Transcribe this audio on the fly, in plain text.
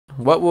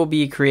what we'll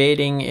be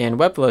creating in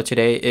Webflow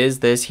today is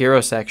this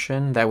hero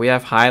section that we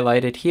have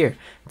highlighted here.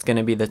 It's going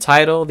to be the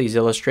title, these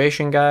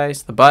illustration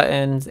guys, the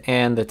buttons,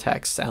 and the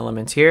text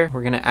elements here.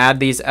 We're going to add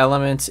these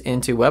elements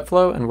into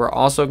Webflow, and we're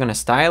also going to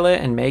style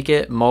it and make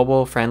it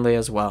mobile friendly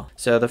as well.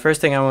 So the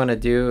first thing I want to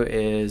do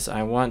is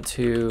I want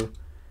to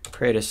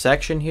create a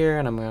section here,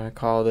 and I'm going to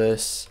call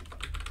this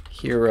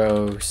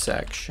hero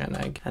section.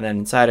 And then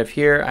inside of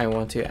here, I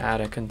want to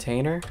add a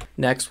container.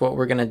 Next, what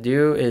we're going to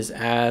do is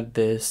add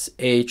this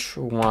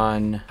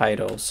h1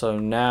 title. So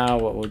now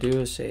what we'll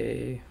do is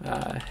a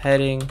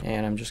heading,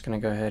 and I'm just going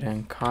to go ahead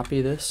and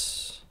copy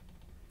this,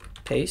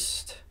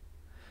 paste,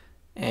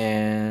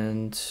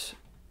 and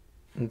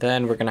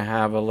then we're going to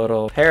have a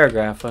little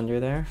paragraph under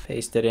there.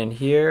 Paste it in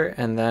here,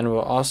 and then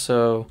we'll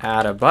also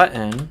add a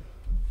button.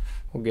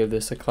 We'll give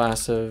this a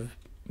class of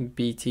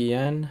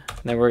BTN.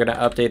 Then we're going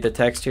to update the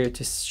text here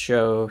to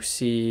show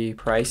C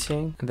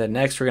pricing. And then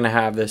next we're going to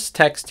have this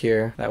text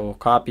here that we'll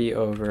copy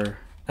over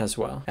as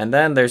well. And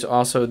then there's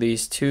also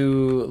these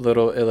two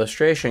little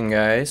illustration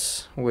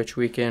guys which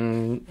we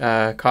can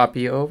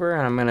copy over,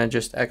 and I'm going to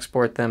just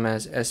export them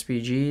as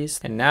SVGs.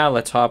 And now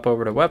let's hop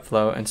over to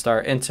Webflow and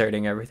start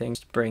inserting everything.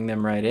 Just bring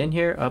them right in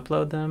here,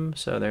 upload them.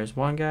 So there's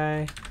one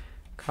guy,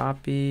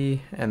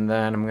 copy, and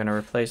then I'm going to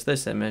replace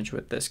this image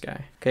with this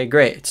guy. Okay,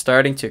 great. It's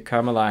starting to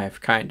come alive,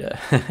 kinda.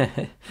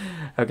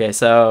 Okay,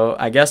 so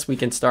I guess we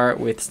can start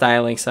with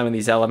styling some of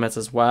these elements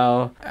as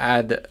well.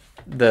 Add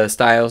the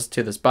styles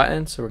to this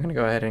button. So we're going to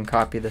go ahead and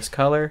copy this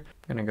color.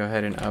 I'm going to go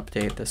ahead and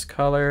update this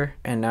color.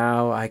 And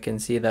now I can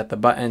see that the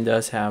button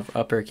does have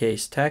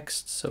uppercase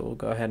text. So we'll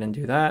go ahead and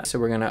do that. So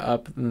we're going to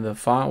up the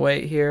font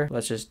weight here.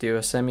 Let's just do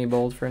a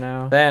semi-bold for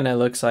now. Then it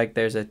looks like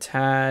there's a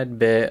tad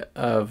bit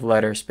of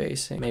letter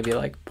spacing, maybe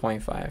like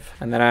 0.5.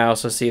 And then I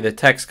also see the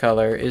text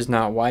color is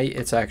not white.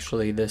 It's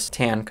actually this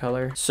tan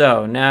color.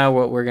 So now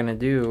what we're going to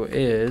do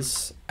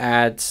is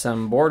add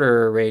some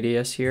border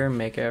radius here,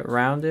 make it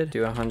rounded,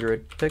 do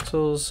 100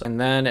 pixels, and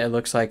then it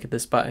looks like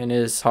this button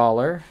is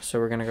taller, so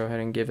we're gonna go ahead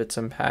and give it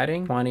some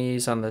padding,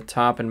 20s on the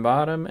top and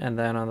bottom, and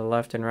then on the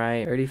left and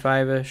right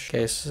 35ish.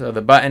 Okay, so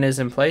the button is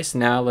in place.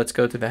 Now let's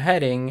go to the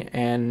heading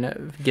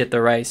and get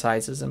the right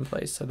sizes in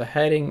place. So the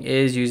heading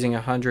is using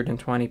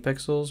 120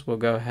 pixels. We'll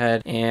go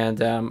ahead and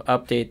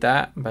update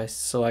that by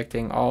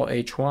selecting all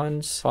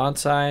H1s, font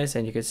size,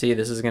 and you can see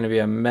this is going to be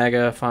a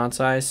mega font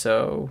size,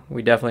 so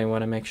we definitely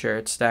want to make sure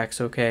it's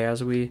stacks okay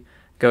as we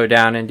go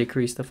down and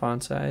decrease the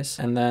font size.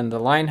 And then the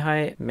line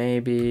height,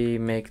 maybe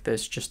make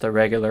this just a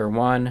regular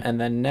 1. And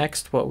then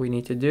next what we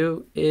need to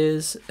do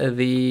is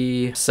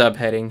the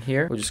subheading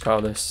here. We'll just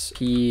call this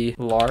P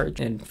large,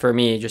 and for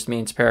me it just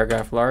means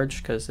paragraph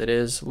large because it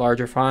is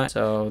larger font.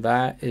 So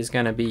that is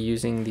going to be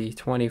using the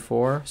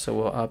 24, so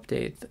we'll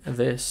update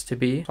this to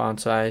be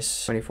font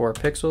size 24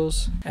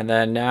 pixels. And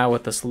then now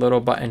with this little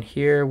button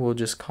here, we'll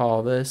just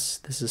call this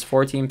is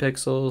 14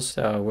 pixels,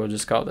 so we'll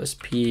just call this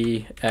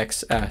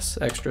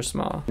PXS, extra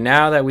small.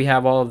 Now that we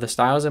have all of the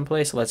styles in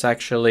place, let's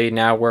actually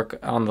now work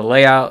on the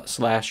layout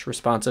 /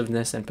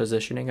 responsiveness and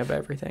positioning of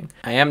everything.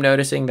 I am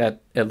noticing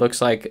that it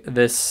looks like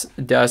this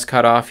does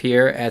cut off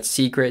here at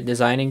secret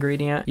design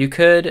ingredient. You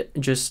could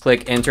just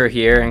click enter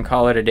here and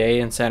call it a day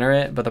and center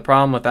it, but the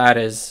problem with that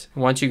is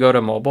once you go to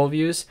mobile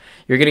views,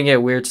 you're gonna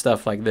get weird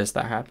stuff like this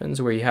that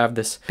happens where you have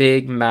this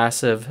big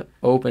massive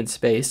open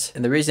space.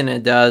 And the reason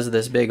it does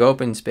this big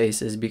open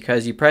space is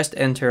because you pressed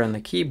enter on the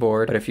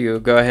keyboard, but if you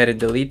go ahead and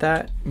delete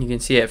that, you can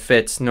see it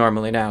fits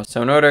normally now.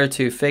 So in order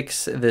to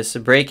fix this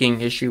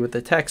breaking issue with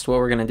the text, what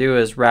we're going to do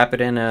is wrap it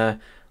in a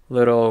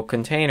little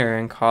container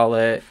and call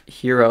it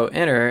hero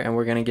inner, and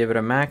we're going to give it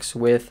a max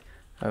width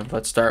of,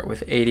 let's start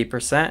with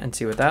 80% and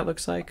see what that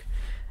looks like.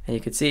 And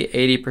you can see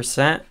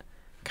 80%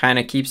 kind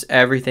of keeps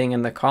everything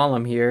in the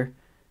column here,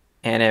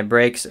 and it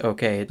breaks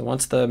okay.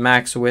 Once the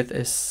max width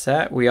is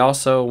set, we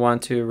also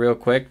want to real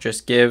quick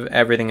just give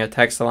everything a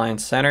text align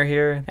center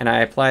here, and I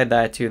applied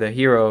that to the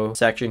hero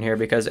section here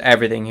because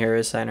everything here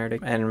is centered.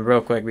 And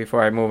real quick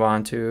before I move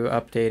on to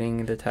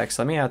updating the text,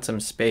 let me add some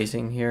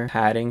spacing here,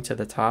 padding to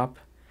the top.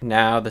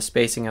 Now the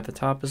spacing at the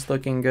top is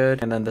looking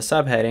good. And then the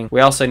subheading,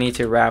 we also need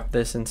to wrap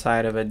this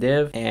inside of a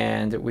div,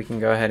 and we can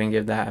go ahead and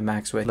give that a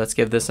max width. Let's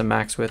give this a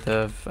max width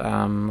of,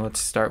 let's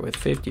start with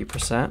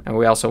 50%. And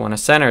we also want to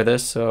center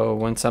this, so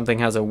when something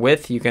has a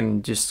width, you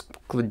can just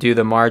do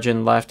the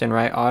margin left and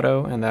right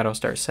auto, and that'll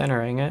start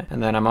centering it.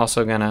 And then I'm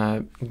also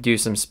gonna do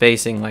some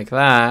spacing like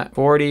that.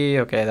 40,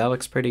 okay, that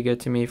looks pretty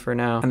good to me for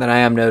now. And then I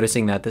am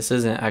noticing that this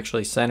isn't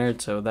actually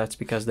centered, so that's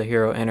because the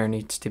hero inner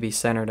needs to be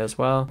centered as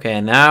well. Okay,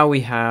 and now we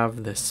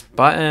have this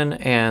button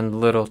and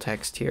little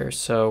text here.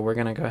 So we're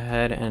gonna go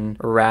ahead and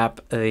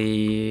wrap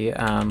the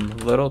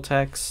little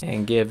text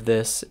and give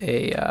this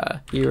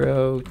a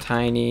hero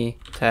tiny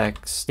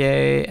text.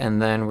 Okay,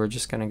 and then we're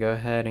just gonna go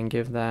ahead and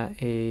give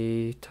that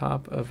a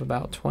top of about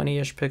about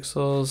 20-ish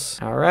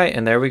pixels. All right,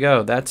 and there we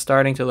go. That's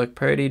starting to look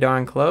pretty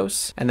darn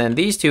close. And then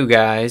these two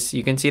guys,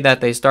 you can see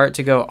that they start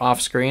to go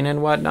off screen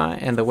and whatnot.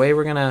 And the way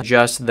we're gonna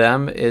adjust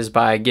them is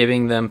by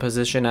giving them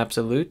position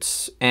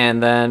absolutes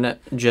and then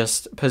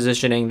just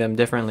positioning them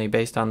differently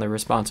based on the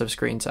responsive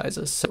screen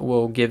sizes. So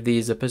we'll give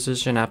these a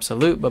position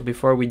absolute, but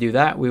before we do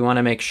that, we want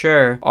to make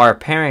sure our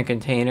parent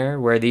container,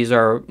 where these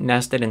are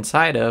nested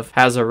inside of,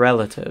 has a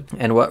relative.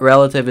 And what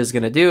relative is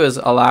going to do is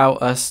allow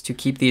us to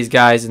keep these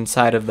guys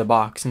inside of the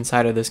box,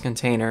 inside of this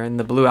container in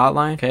the blue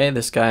outline. Okay,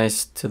 this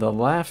guy's to the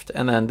left,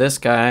 and then this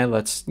guy,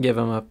 let's give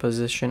him a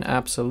position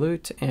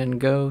absolute and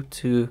go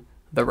to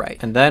the right.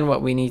 And then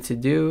what we need to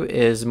do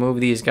is move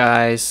these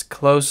guys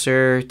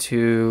closer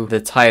to the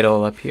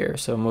title up here.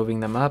 So moving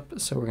them up.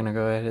 So we're going to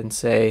go ahead and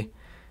say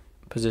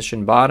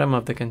position bottom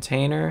of the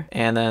container,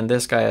 and then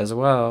this guy as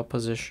well,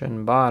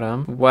 position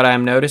bottom. What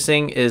I'm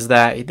noticing is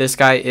that this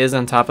guy is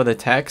on top of the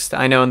text.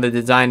 I know in the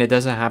design it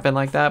doesn't happen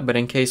like that, but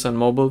in case on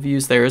mobile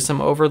views there is some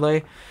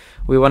overlay.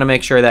 We want to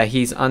make sure that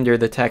he's under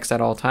the text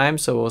at all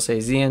times. So we'll say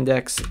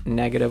z-index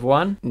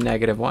 -1,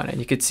 -1. And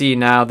you can see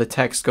now the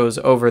text goes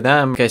over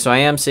them. Okay, so I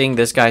am seeing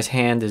this guy's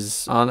hand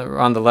is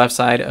on the left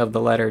side of the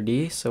letter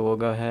D. So we'll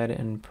go ahead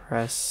and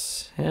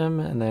press him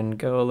and then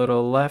go a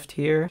little left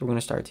here. We're going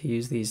to start to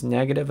use these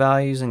negative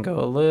values and go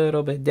a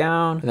little bit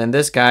down. And then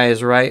this guy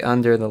is right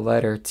under the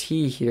letter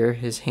T here,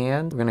 his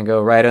hand. We're going to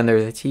go right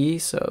under the T,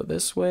 so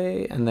this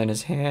way. And then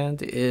his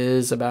hand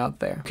is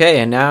about there. Okay,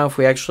 and now if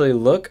we actually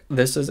look,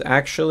 this is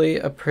actually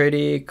a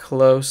pretty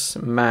close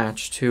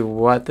match to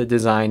what the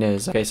design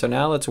is. Okay, so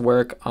now let's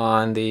work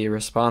on the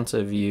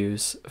responsive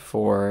views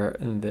for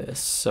this.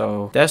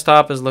 So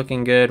desktop is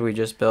looking good. We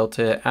just built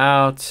it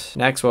out.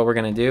 Next, what we're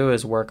going to do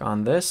is work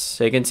on this.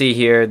 So you can see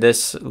here,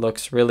 this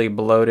looks really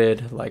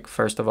bloated. Like,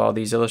 first of all,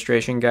 these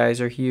illustration guys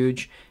are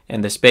huge,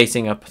 and the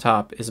spacing up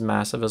top is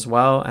massive as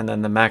well. And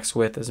then the max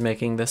width is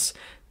making this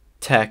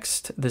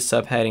text, the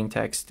subheading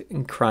text,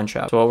 crunch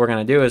up. So what we're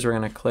going to do is we're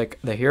going to click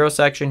the hero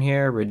section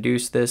here,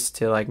 reduce this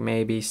to like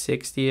maybe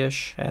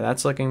 60-ish. Okay,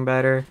 that's looking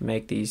better.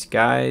 Make these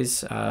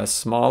guys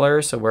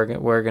smaller. So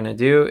we're going to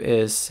do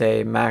is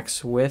say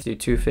max width, do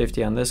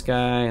 250 on this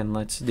guy, and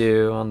let's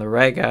do on the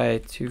right guy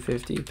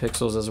 250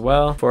 pixels as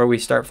well. Before we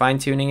start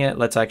fine-tuning it,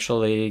 let's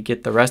actually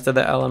get the rest of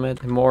the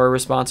element more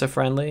responsive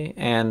friendly,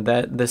 and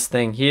that this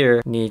thing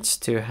here needs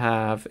to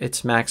have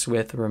its max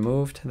width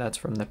removed. That's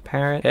from the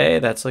parent. Okay,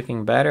 that's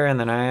looking better. And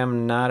then I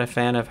am not a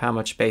fan of how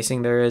much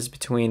spacing there is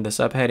between the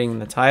subheading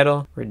and the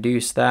title.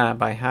 Reduce that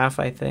by half,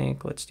 I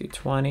think. Let's do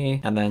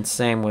 20. And then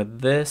same with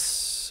this.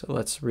 So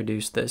let's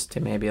reduce this to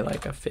maybe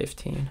like a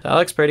 15. So that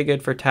looks pretty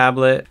good for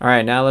tablet. All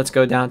right, now let's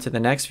go down to the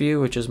next view,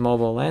 which is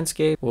mobile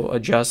landscape. We'll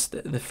adjust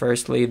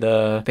firstly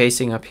the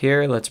spacing up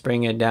here. Let's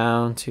bring it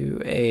down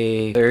to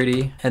a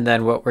 30. And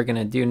then what we're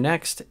gonna do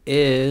next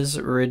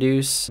is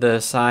reduce the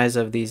size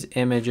of these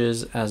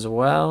images as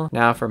well.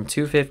 Now from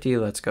 250,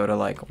 let's go to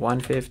like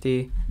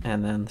 150.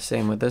 And then the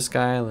same with this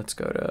guy. Let's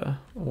go to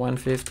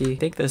 150. I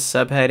think this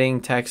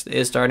subheading text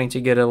is starting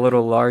to get a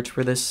little large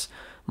for this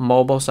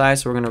mobile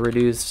size, so we're going to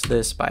reduce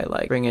this by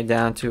like bring it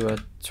down to a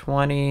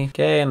 20.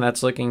 Okay, and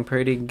that's looking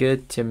pretty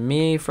good to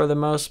me for the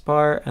most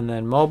part. And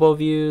then mobile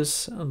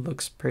views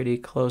looks pretty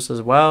close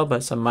as well,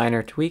 but some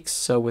minor tweaks.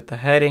 So with the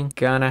heading,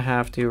 gonna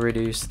have to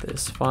reduce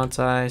this font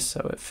size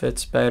so it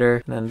fits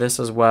better. And then this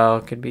as well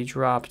could be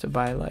dropped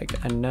by like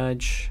a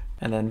nudge.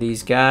 And then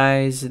these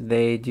guys,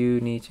 they do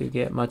need to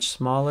get much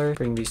smaller.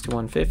 Bring these to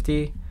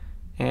 150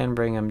 and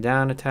bring them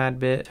down a tad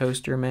bit.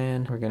 Toaster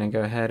man, we're gonna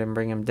go ahead and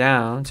bring them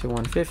down to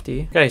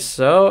 150. Okay,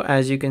 so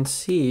as you can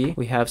see,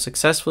 we have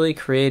successfully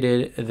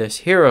created this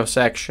hero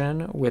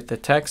section with the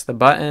text, the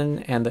button,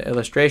 and the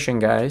illustration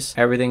guys.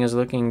 Everything is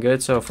looking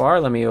good so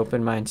far. Let me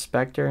open my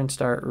inspector and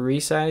start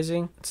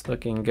resizing. It's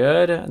looking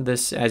good.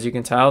 This, as you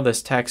can tell,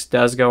 this text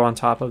does go on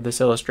top of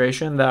this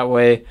illustration. That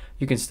way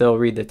you can still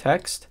read the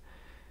text.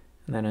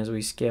 And then as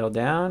we scale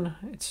down,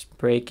 it's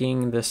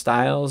breaking the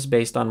styles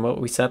based on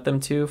what we set them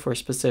to for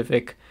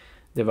specific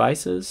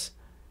devices.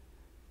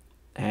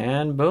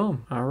 And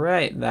boom. All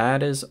right,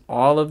 that is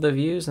all of the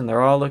views, and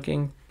they're all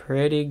looking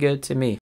pretty good to me.